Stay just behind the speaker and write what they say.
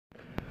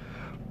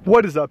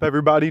What is up,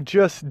 everybody?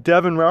 Just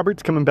Devin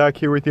Roberts coming back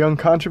here with Young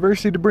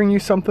Controversy to bring you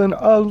something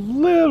a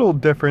little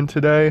different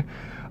today.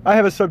 I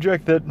have a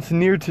subject that's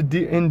near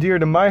to and dear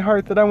to my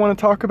heart that I want to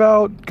talk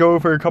about, go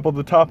over a couple of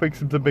the topics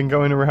that have been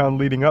going around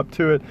leading up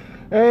to it,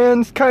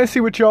 and kind of see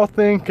what y'all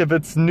think, if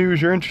it's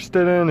news you're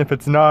interested in, if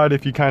it's not,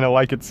 if you kind of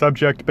like it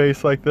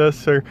subject-based like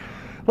this, or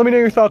let me know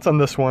your thoughts on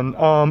this one.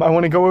 I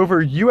want to go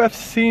over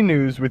UFC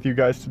news with you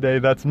guys today.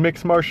 That's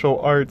mixed martial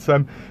arts.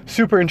 I'm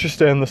super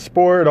interested in the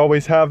sport,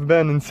 always have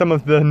been, and some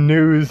of the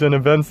news and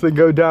events that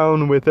go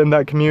down within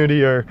that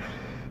community are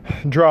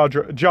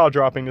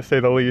jaw-dropping to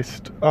say the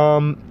least.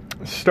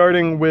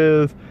 Starting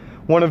with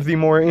one of the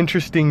more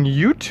interesting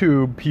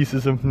YouTube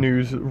pieces of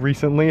news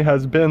recently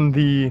has been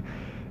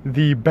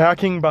the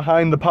backing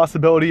behind the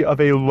possibility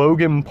of a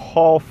Logan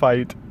Paul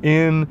fight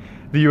in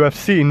the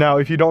UFC. Now,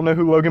 if you don't know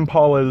who Logan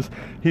Paul is,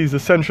 he's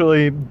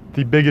essentially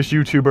the biggest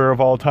YouTuber of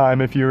all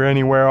time. If you're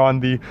anywhere on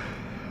the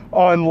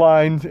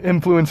online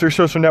influencer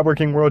social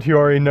networking world, you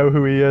already know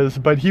who he is.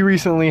 But he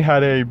recently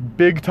had a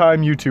big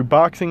time YouTube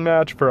boxing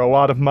match for a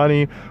lot of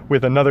money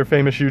with another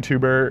famous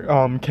YouTuber,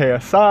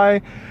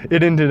 KSI.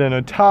 It ended in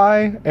a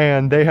tie,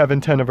 and they have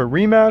intent of a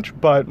rematch,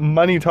 but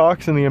money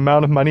talks, and the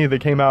amount of money that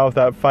came out of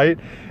that fight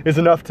is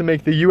enough to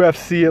make the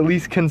UFC at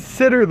least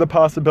consider the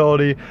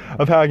possibility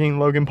of having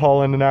Logan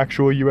Paul in an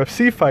actual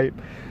UFC fight.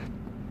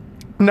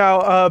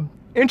 Now,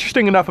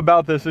 interesting enough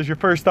about this is your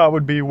first thought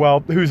would be, well,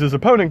 who's his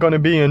opponent going to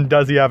be and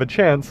does he have a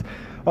chance?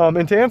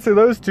 And to answer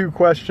those two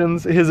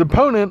questions, his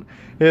opponent,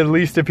 at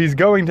least if he's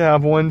going to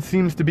have one,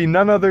 seems to be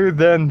none other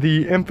than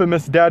the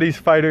infamous Daddy's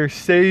fighter,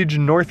 Sage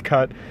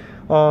Northcutt.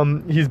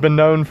 He's been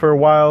known for a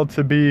while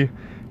to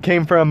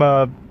came from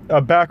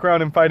a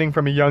background in fighting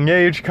from a young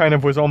age, kind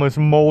of was almost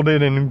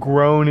molded and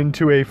grown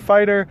into a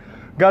fighter,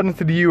 got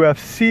into the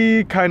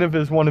UFC, kind of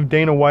as one of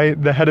Dana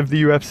White, the head of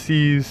the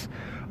UFC's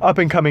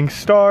up-and-coming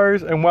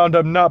stars, and wound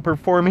up not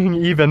performing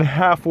even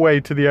halfway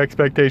to the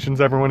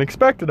expectations everyone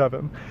expected of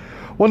him.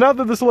 Well, now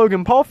that this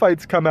Logan Paul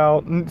fight's come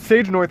out,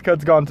 Sage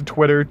Northcutt's gone to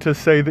Twitter to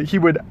say that he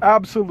would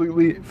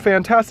absolutely,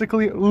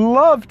 fantastically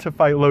love to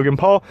fight Logan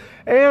Paul,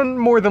 and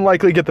more than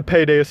likely get the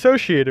payday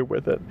associated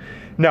with it.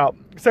 Now,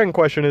 second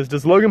question is,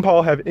 does Logan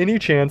Paul have any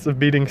chance of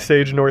beating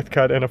Sage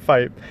Northcutt in a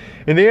fight?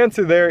 And the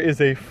answer there is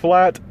a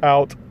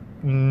flat-out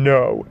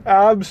no.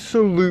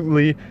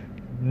 Absolutely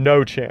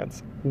no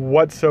chance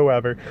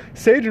whatsoever.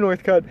 Sage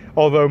Northcutt,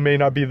 although may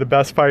not be the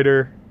best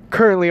fighter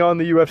currently on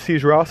the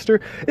UFC's roster,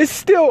 is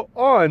still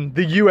on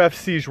the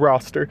UFC's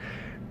roster.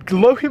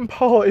 Logan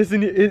Paul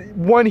isn't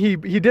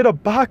he did a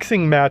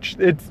boxing match.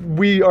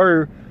 We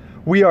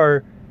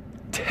are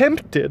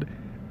tempted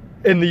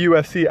in the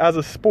UFC as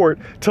a sport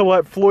to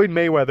let Floyd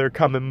Mayweather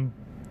come and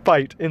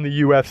fight in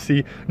the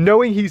UFC,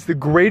 knowing he's the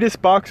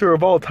greatest boxer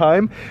of all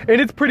time, and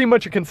it's pretty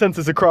much a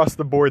consensus across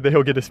the board that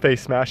he'll get his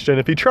face smashed in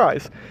if he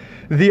tries.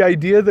 The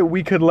idea that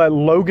we could let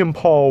Logan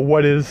Paul,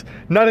 what is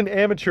not an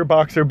amateur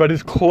boxer, but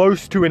as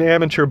close to an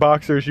amateur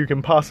boxer as you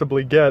can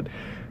possibly get,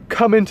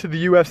 come into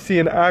the UFC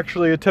and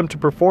actually attempt to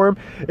perform,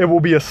 it will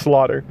be a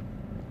slaughter.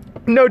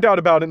 No doubt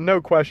about it, no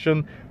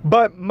question.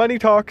 But money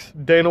talks.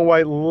 Dana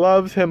White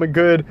loves him a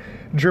good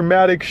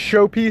dramatic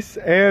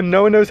showpiece, and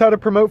no one knows how to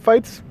promote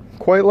fights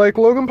quite like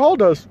Logan Paul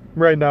does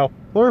right now,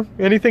 or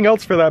anything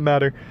else for that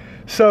matter.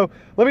 So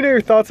let me know your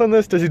thoughts on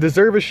this. Does he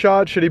deserve a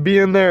shot? Should he be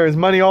in there? Is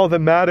money all that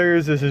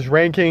matters? Is his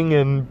ranking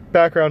and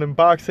background in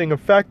boxing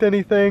affect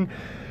anything?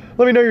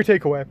 Let me know your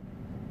takeaway.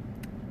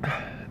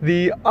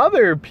 The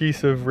other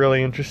piece of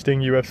really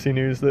interesting UFC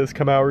news that has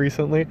come out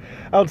recently,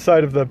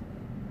 outside of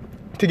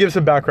to give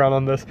some background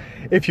on this,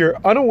 if you're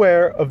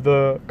unaware of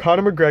the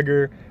Conor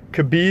McGregor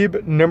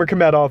Khabib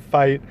Nurmagomedov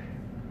fight,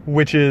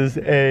 which is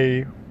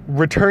a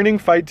returning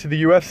fight to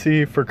the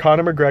UFC for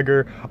Conor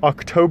McGregor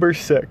October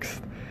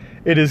 6th.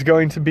 It is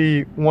going to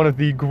be one of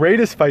the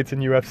greatest fights in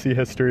UFC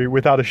history,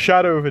 without a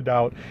shadow of a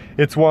doubt.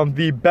 It's one of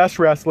the best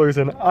wrestlers,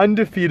 an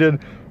undefeated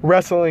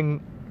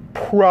wrestling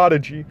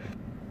prodigy,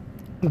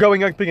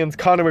 going up against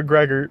Conor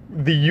McGregor,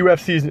 the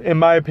UFC's, in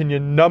my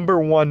opinion,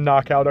 #1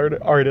 knockout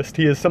artist.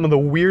 He has some of the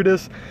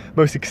weirdest,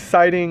 most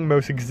exciting,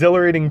 most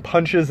exhilarating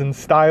punches and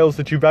styles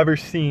that you've ever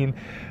seen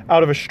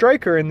out of a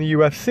striker in the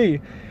UFC.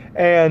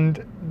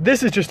 And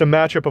this is just a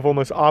matchup of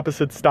almost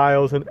opposite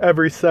styles in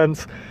every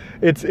sense.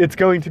 It's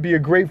going to be a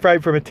great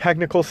fight from a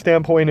technical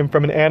standpoint and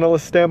from an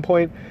analyst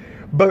standpoint.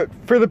 But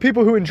for the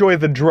people who enjoy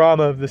the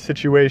drama of the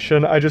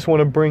situation, I just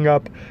want to bring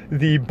up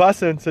the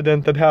bus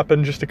incident that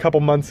happened just a couple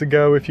months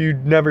ago. If you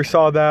never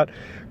saw that,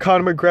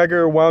 Conor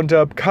McGregor wound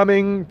up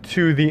coming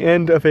to the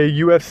end of a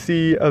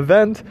UFC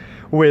event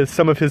with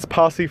some of his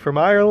posse from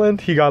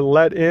Ireland. He got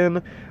let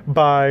in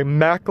by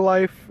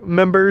MacLife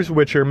members,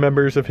 which are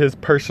members of his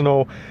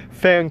personal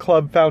fan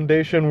club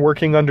foundation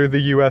working under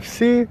the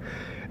UFC.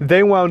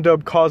 They wound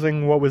up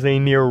causing what was a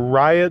near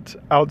riot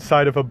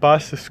outside of a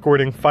bus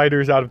escorting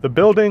fighters out of the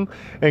building,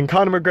 and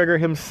Conor McGregor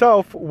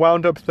himself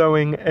wound up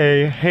throwing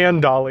a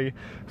hand dolly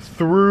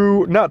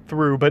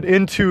but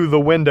into the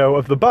window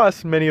of the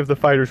bus many of the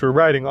fighters were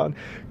riding on.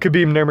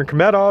 Khabib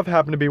Nurmagomedov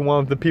happened to be one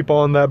of the people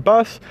on that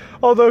bus,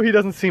 although he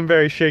doesn't seem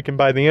very shaken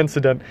by the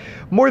incident.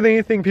 More than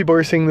anything, people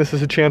are seeing this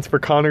as a chance for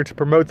Conor to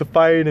promote the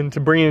fight and to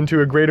bring it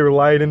into a greater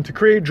light and to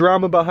create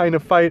drama behind a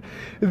fight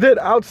that,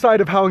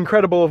 outside of how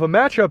incredible of a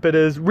matchup it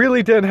is,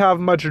 really didn't have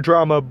much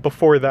drama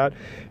before that.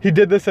 He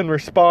did this in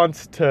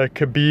response to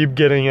Khabib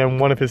getting in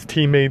one of his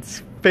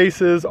teammates'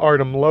 faces,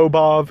 Artem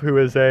Lobov, who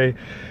is a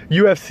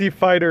UFC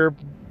fighter,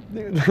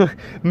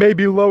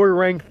 maybe lower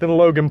ranked than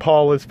Logan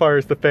Paul as far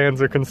as the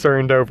fans are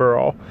concerned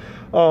overall.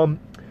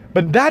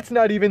 But that's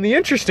not even the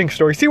interesting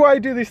story. See why I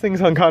do these things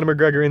on Conor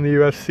McGregor in the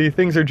UFC?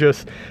 Things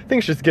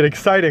just get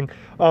exciting.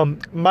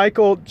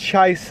 Michael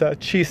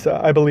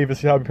Chiesa, I believe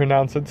is how you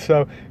pronounce it,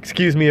 so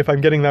excuse me if I'm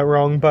getting that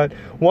wrong, but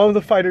one of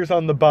the fighters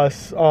on the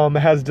bus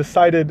has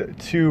decided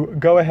to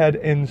go ahead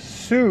and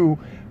sue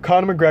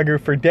Conor McGregor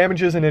for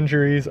damages and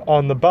injuries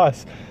on the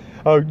bus.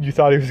 Oh, you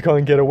thought he was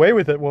going to get away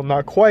with it? Well,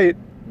 not quite.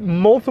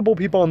 Multiple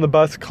people on the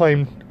bus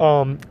claimed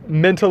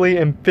mentally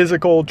and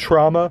physical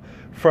trauma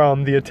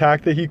from the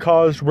attack that he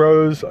caused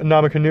Rose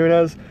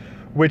Namajunas,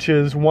 which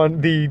is one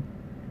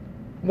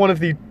of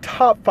the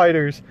top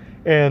fighters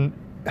in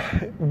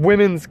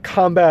women's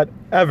combat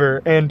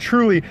ever, and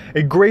truly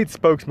a great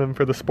spokesman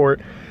for the sport,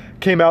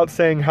 came out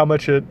saying how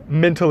much it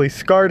mentally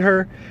scarred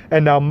her.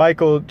 And now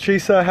Michael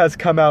Chiesa has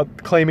come out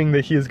claiming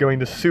that he is going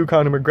to sue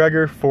Conor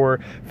McGregor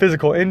for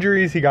physical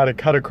injuries. He got a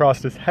cut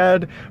across his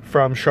head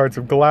from shards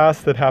of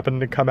glass that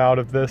happened to come out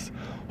of this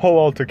whole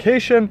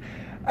altercation.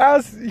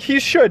 As he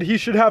should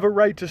have a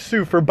right to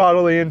sue for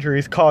bodily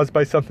injuries caused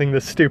by something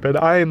this stupid.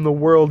 I am the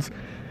world's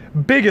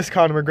biggest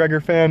Conor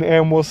McGregor fan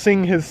and will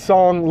sing his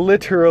song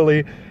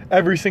literally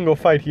every single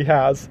fight he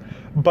has.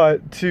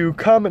 But to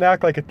come and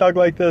act like a thug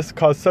like this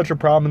caused such a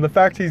problem, and the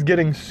fact he's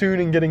getting sued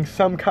and getting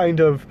some kind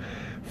of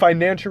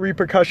financial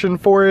repercussion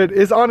for it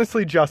is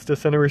honestly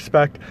justice in a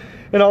respect.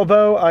 And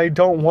although I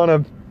don't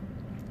want to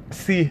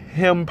see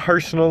him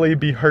personally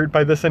be hurt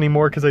by this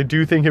anymore, because I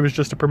do think it was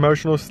just a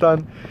promotional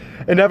stunt,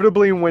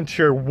 inevitably once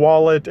your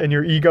wallet and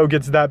your ego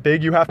gets that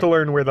big, you have to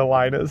learn where the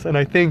line is. And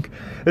I think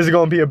this is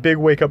going to be a big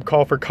wake-up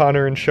call for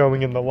Conor and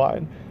showing him the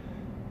line.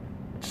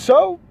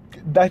 So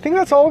I think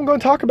that's all I'm going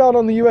to talk about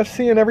on the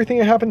UFC and everything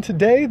that happened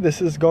today.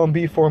 This is going to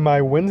be for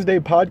my Wednesday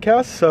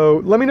podcast,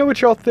 so let me know what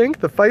y'all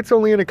think. The fight's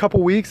only in a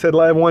couple weeks. I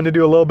wanted to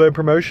do a little bit of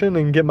promotion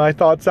and get my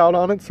thoughts out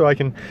on it so I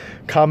can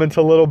comment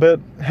a little bit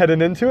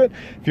heading into it.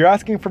 If you're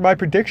asking for my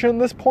prediction at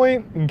this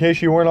point, in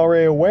case you weren't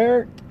already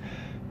aware,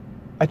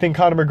 I think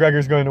Conor McGregor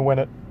is going to win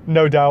it.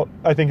 No doubt.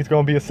 I think it's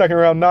going to be a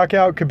second-round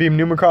knockout. Khabib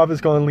Nurmagomedov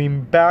is going to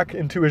lean back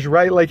into his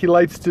right like he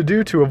likes to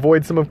do to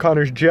avoid some of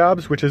Conor's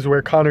jabs, which is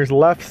where Conor's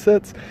left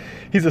sits.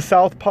 He's a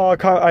southpaw.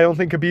 I don't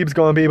think Khabib's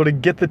going to be able to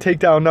get the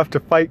takedown enough to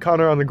fight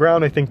Conor on the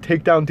ground. I think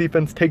takedown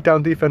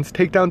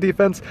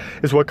defense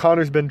is what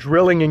Conor's been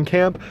drilling in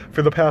camp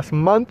for the past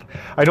month.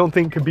 I don't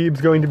think Khabib's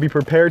going to be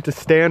prepared to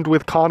stand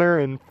with Conor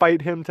and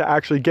fight him to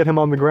actually get him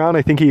on the ground.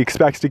 I think he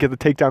expects to get the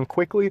takedown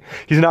quickly.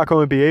 He's not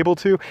going to be able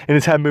to, and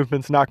his head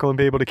movement's not going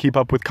to be able to keep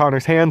up with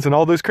Conor's hands and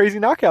all those crazy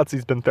knockouts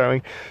he's been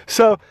throwing.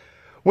 So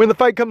when the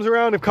fight comes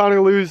around, if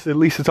Conor loses, at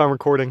least it's on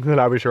recording that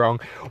I was wrong.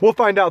 We'll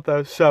find out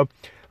though. So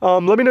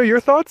let me know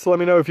your thoughts. Let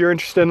me know if you're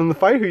interested in the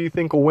fight, who you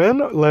think will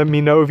win. Let me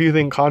know if you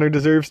think Conor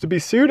deserves to be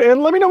sued.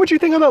 And let me know what you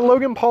think on that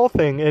Logan Paul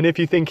thing. And if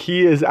you think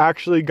he is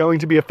actually going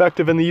to be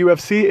effective in the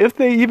UFC, if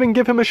they even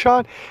give him a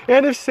shot.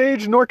 And if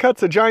Sage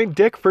Norcut's a giant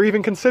dick for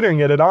even considering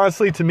it. And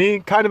honestly, to me,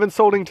 kind of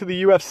insulting to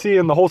the UFC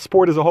and the whole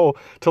sport as a whole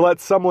to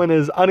let someone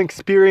as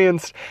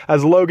unexperienced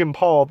as Logan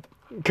Paul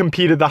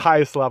compete at the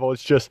highest level.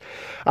 It's just,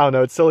 I don't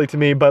know, it's silly to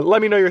me. But let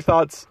me know your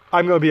thoughts.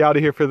 I'm going to be out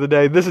of here for the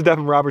day. This is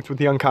Devin Roberts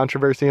with Young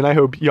Controversy, and I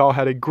hope y'all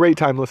had a great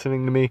time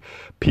listening to me.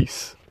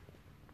 Peace.